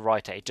know. I'm not the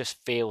writer. It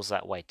just feels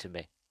that way to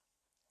me.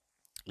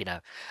 So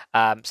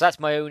that's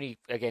my only,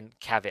 again,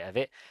 caveat of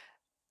it.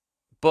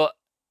 But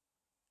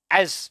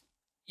as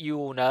you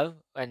all know,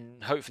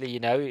 and hopefully you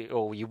know,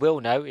 or you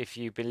will know if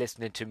you've been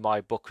listening to my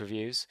book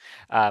reviews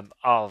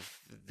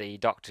of the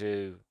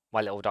my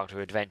little Doctor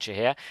Who adventure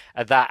here,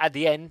 that at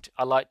the end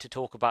I like to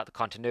talk about the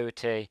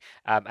continuity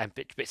and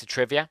bits of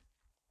trivia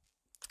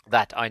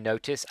that I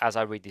notice as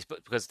I read these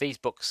books, because these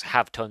books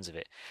have tons of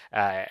it.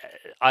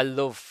 I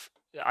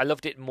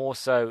loved it more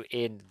so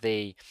in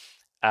the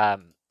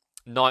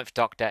 9th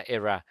Doctor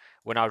era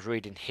when I was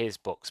reading his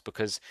books,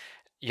 because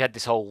you had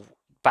this whole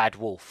Bad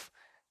Wolf.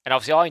 And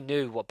obviously I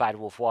knew what Bad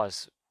Wolf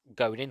was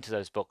going into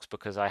those books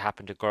because I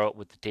happened to grow up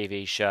with the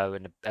TV show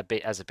and a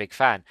bit as a big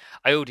fan.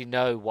 I already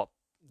know what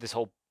this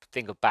whole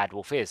thing of Bad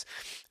Wolf is.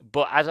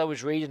 But as I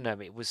was reading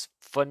them, it was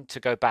fun to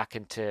go back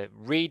and to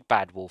read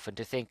Bad Wolf and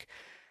to think,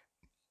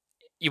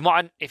 you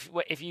might,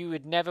 if you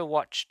had never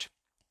watched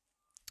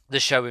the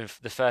show in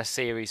the first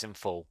series in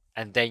full,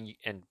 and then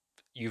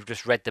you've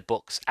just read the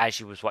books as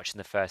you was watching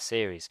the first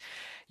series,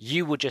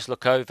 you would just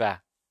look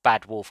over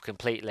Bad Wolf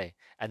completely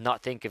and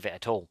not think of it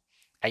at all.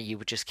 And you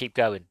would just keep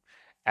going.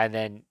 And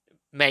then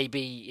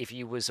maybe if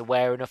you was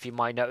aware enough, you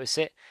might notice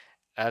it.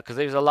 Because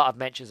there's a lot of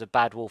mentions of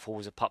Bad Wolf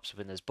always pops up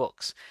in those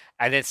books.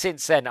 And then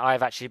since then,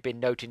 I've actually been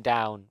noting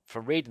down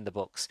from reading the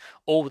books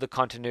all the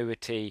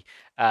continuity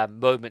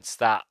moments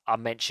that are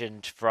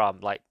mentioned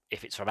from, like,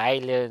 if it's from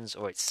Aliens,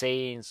 or it's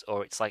scenes,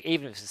 or it's like,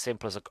 even if it's as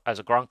simple as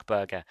a Gronk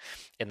burger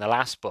in the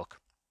last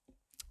book.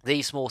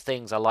 These small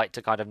things I like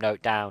to kind of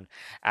note down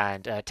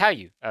and tell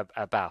you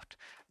about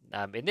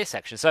in this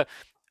section. So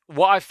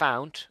what I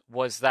found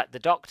was that the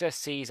Doctor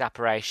sees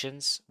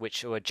apparitions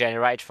which were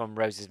generated from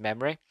Rose's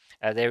memory.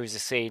 There is a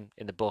scene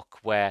in the book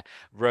where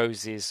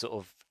Rose's sort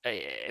of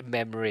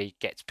memory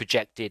gets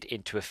projected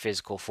into a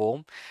physical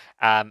form,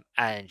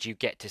 and you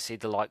get to see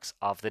the likes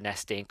of the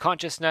Nestine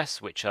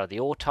consciousness, which are the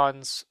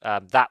Autons.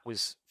 That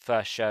was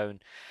first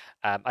shown.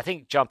 I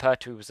think John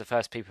Pertwee was the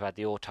first people who had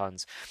the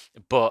Autons,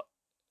 but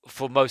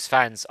for most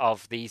fans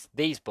of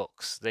these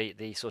books,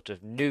 the sort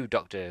of new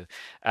Doctor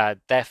Who,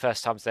 their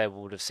first times they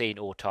would have seen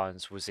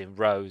Autons was in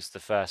Rose, the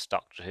first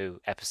Doctor Who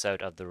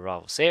episode of the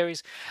Revival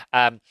series.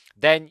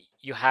 Then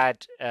you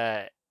had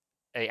a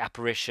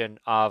apparition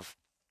of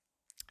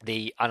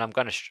and I'm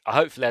going to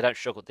hopefully I don't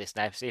struggle with this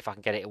now. See if I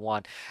can get it in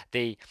one.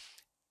 The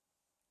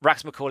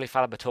Rax Macaulay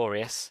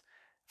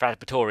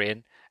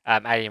Phalabatorian,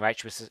 alien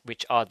race,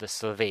 which are the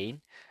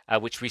Slovene,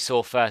 which we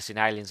saw first in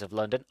Aliens of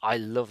London. I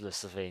love the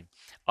Slovene.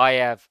 I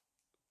have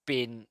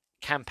been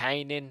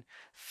campaigning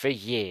for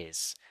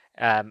years,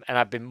 and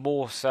I've been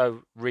more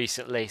so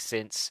recently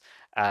since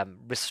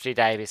Russell T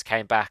Davies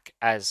came back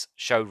as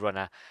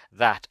showrunner,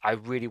 that I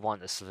really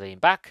want the Slovene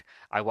back.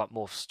 I want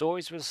more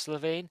stories with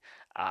Slovene.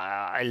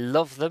 I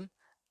love them.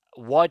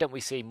 Why don't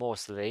we see more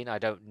Slovene? I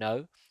don't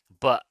know.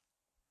 But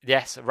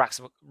yes,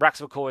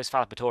 Raxavocorus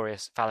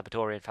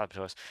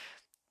Falapatorius.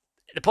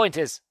 The point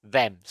is,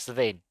 them,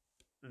 Slovene.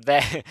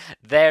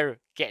 They're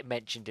get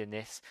mentioned in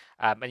this,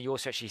 and you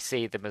also actually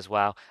see them as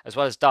well as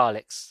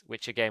Daleks,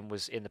 which again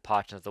was in the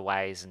Parting of the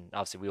Ways, and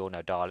obviously we all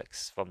know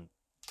Daleks from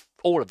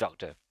all of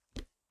Doctor.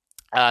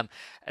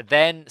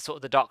 Then sort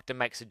of the Doctor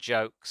makes a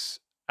jokes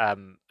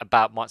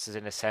about Monsters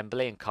in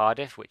Assembly in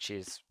Cardiff, which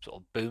is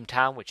sort of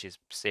Boomtown, which is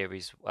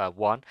series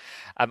 1.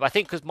 I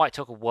think because Mike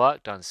Tucker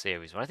worked on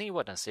series 1. I think he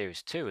worked on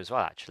series 2 as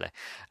well, actually.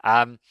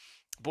 But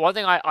one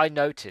thing I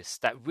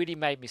noticed that really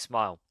made me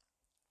smile.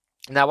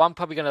 Now, I'm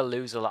probably going to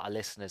lose a lot of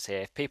listeners here.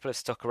 If people have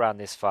stuck around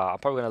this far, I'm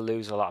probably going to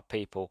lose a lot of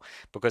people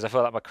because I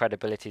feel like my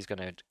credibility is going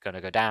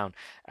to go down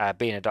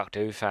being a Doctor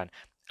Who fan.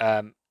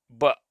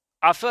 But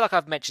I feel like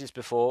I've mentioned this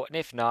before, and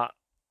if not,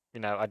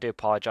 I do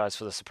apologise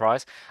for the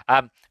surprise.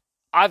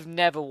 I've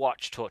never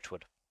watched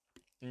Torchwood.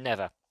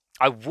 Never.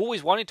 I've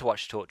always wanted to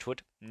watch Torchwood.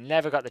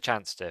 Never got the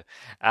chance to.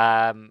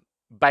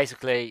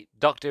 Basically,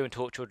 Doctor Who and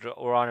Torchwood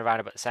were on around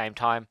about the same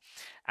time.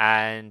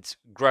 And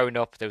growing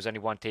up, there was only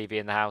one TV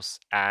in the house.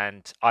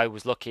 And I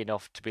was lucky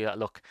enough to be like,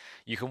 look,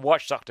 you can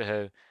watch Doctor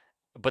Who,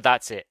 but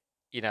that's it.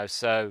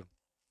 So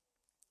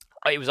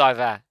it was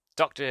either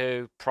Doctor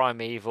Who,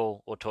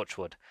 Primeval, or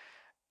Torchwood.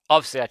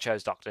 Obviously, I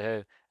chose Doctor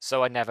Who,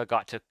 so I never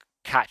got to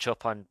catch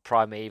up on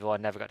Primeval. I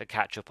never got to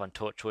catch up on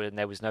Torchwood, and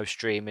there was no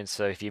streaming,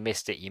 so if you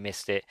missed it, you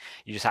missed it.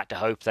 You just had to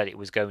hope that it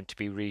was going to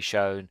be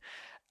reshown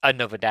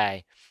another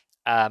day.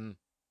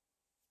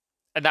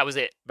 And that was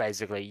it,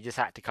 basically. You just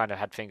had to kind of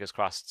had fingers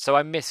crossed. So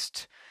I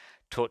missed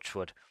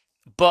Torchwood.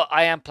 But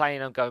I am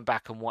planning on going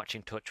back and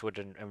watching Torchwood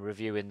and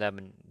reviewing them,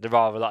 and there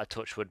are a lot of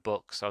Torchwood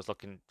books. I was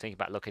thinking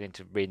about looking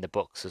into reading the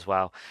books as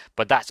well.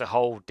 But that's a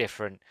whole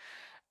different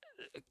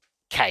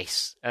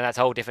case, and that's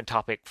a whole different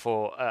topic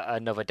for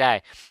another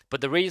day. But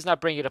the reason I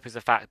bring it up is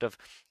the fact of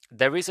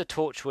there is a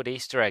Torchwood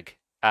Easter egg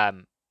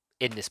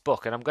in this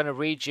book, and I'm going to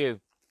read you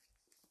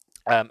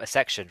a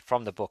section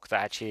from the book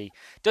that actually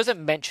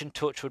doesn't mention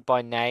Torchwood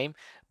by name,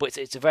 but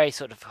it's a very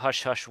sort of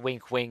hush hush,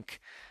 wink wink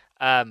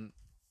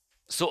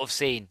sort of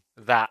scene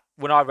that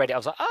when I read it I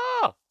was like,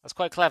 oh, that's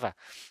quite clever,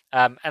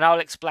 and I'll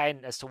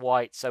explain as to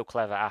why it's so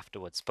clever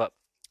afterwards. But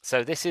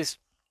so this is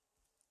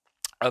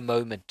a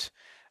moment,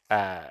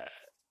 an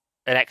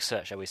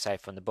excerpt, shall we say,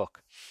 from the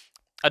book.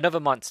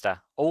 Another monster,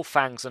 all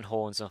fangs and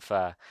horns and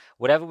fur.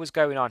 Whatever was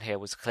going on here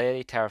was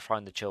clearly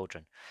terrifying the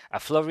children. A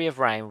flurry of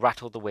rain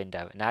rattled the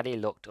window, and Addie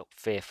looked up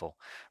fearful.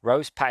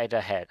 Rose patted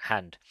her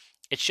hand.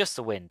 It's just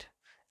the wind.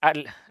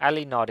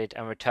 Addie nodded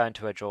and returned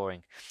to her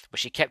drawing, but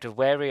she kept a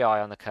wary eye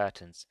on the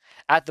curtains.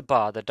 At the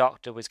bar, the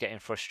Doctor was getting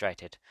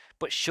frustrated.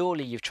 But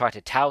surely you've tried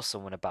to tell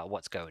someone about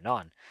what's going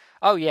on.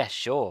 Oh, yes,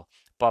 sure.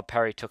 Bob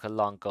Perry took a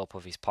long gulp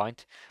of his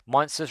pint.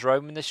 Monsters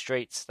roaming the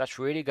streets, that's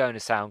really going to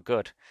sound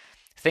good.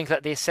 Think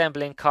that the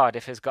Assembly in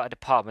Cardiff has got a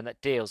department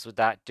that deals with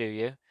that, do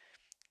you?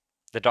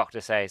 The Doctor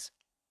says.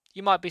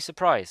 You might be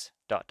surprised. ...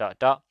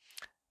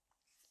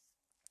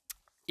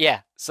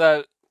 Yeah,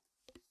 so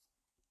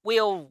we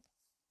all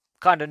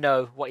kind of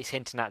know what he's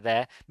hinting at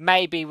there.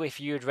 Maybe if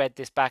you had read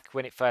this back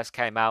when it first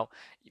came out,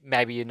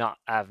 maybe you'd not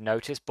have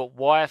noticed. But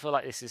why I feel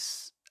like this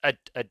is a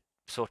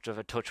sort of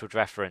a Torchwood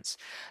reference,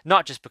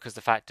 not just because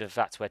the fact of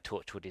that's where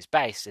Torchwood is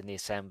based, in the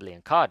Assembly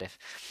in Cardiff,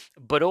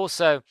 but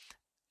also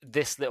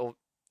this little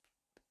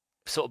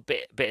sort of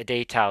bit of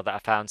detail that I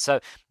found. So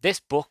this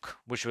book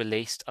was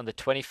released on the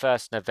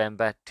 21st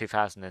November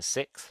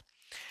 2006.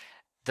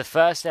 The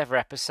first ever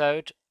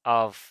episode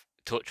of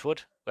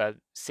Torchwood,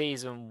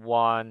 season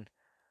 1,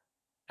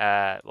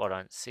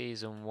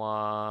 season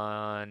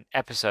 1,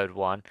 episode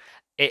 1,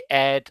 it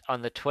aired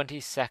on the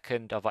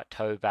 22nd of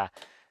October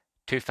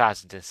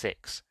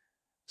 2006.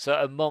 So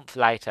a month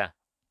later,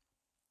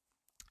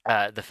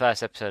 the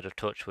first episode of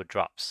Torchwood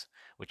drops,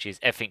 which is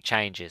Everything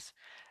Changes.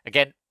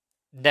 Again,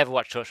 never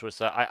watched Torchwood,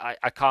 so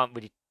I can't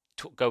really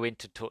go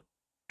into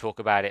talk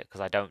about it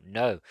because I don't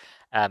know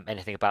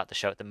anything about the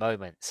show at the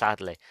moment,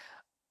 sadly.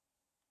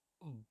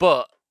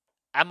 But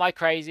am I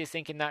crazy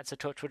thinking that's a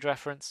Torchwood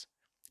reference?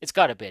 It's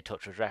got to be a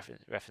Torchwood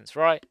reference,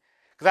 right?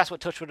 Because that's what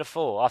Torchwood are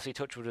for. Obviously,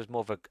 Torchwood was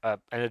more of an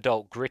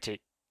adult,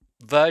 gritty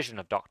version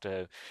of Doctor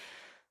Who.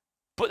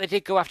 But they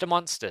did go after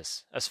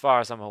monsters, as far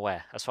as I'm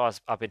aware, as far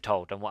as I've been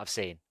told and what I've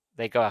seen.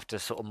 They go after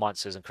sort of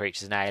monsters and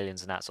creatures and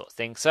aliens and that sort of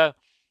thing. So,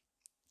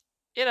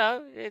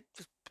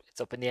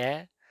 it's up in the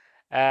air.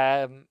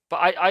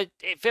 But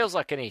it feels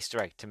like an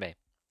Easter egg to me.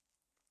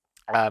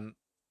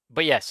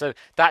 But yeah, so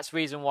that's the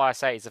reason why I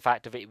say it's the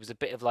fact of it was a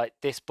bit of like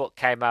this book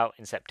came out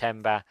in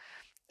September,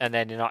 and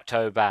then in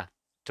October,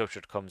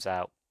 Torchwood comes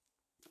out.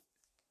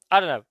 I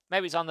don't know.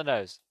 Maybe it's on the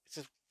nose. It's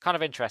just kind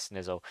of interesting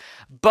is all.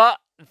 But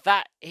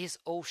that is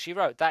all she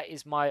wrote. That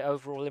is my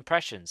overall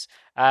impressions.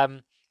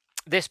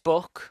 This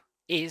book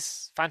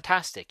is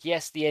fantastic.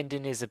 Yes, the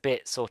ending is a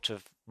bit sort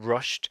of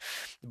rushed,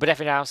 but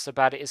everything else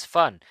about it is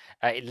fun.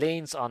 It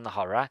leans on the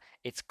horror.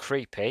 It's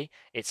creepy.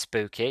 It's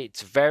spooky.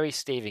 It's very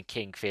Stephen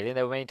King feeling.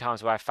 There were many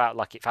times where I felt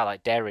like it felt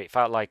like Derry. It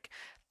felt like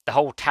the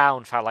whole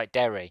town felt like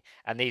Derry,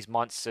 and these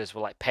monsters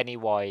were like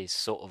Pennywise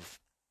sort of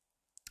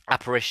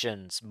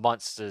apparitions,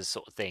 monsters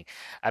sort of thing.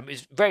 It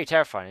was very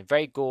terrifying,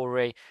 very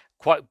gory,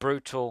 quite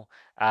brutal,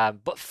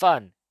 but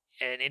fun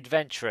and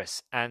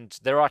adventurous. And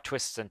there are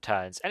twists and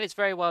turns, and it's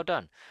very well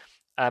done.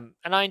 And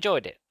I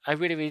enjoyed it. I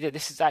really, really did.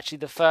 This is actually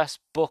the first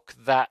book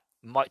that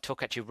Mike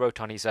Tuck actually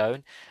wrote on his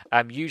own.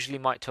 Usually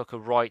Mike Tucker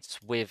writes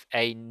with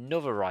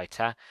another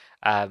writer.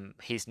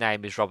 His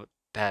name is Robert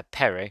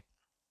Perry.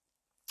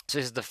 So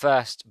this is the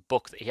first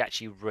book that he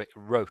actually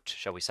wrote,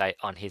 shall we say,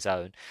 on his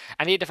own,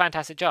 and he did a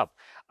fantastic job.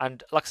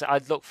 And like I said,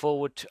 I'd look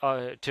forward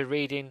to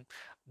reading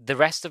the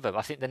rest of them.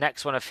 I think the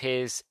next one of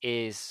his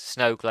is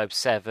Snow Globe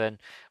 7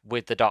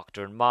 with the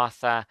Doctor and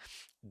Martha.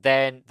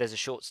 Then there's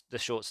the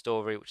short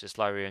story, which is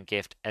Lorien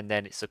Gift, and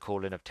then it's The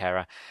Calling of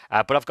Terror.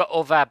 But I've got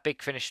other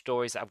Big Finish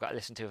stories that I've got to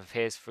listen to of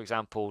his. For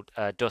example,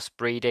 Dust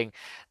Breeding.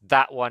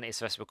 That one is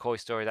Sylvester McCoy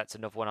story. That's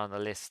another one on the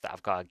list that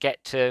I've got to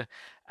get to.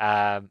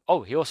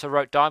 He also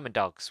wrote Diamond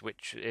Dogs,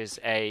 which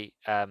is a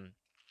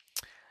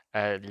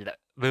Peter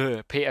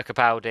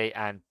Capaldi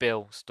and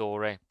Bill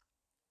story.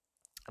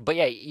 But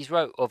yeah, he's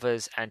wrote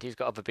others, and he's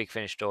got other Big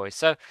Finish stories.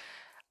 So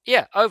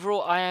yeah,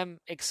 overall, I am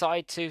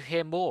excited to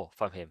hear more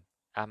from him.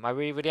 I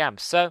really, really am.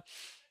 So,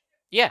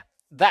 yeah,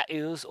 that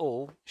is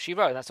all she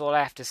wrote. That's all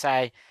I have to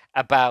say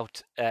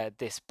about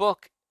this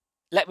book.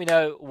 Let me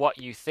know what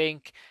you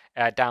think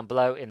down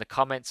below in the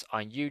comments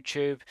on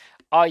YouTube.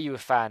 Are you a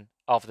fan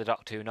of the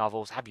Doctor Who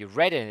novels? Have you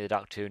read any of the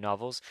Doctor Who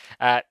novels?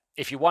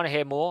 If you want to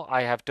hear more,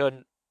 I have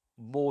done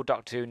more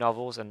Doctor Who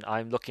novels, and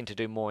I'm looking to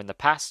do more in the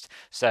past.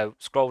 So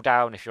scroll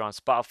down if you're on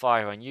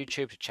Spotify or on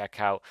YouTube to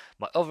check out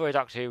my other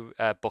Doctor Who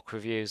book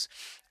reviews.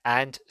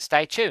 And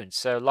stay tuned.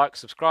 So like,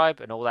 subscribe,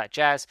 and all that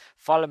jazz.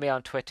 Follow me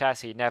on Twitter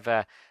so you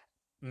never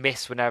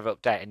miss whenever I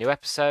update a new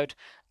episode.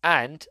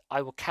 And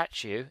I will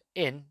catch you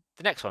in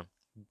the next one.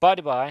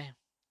 Bye-bye.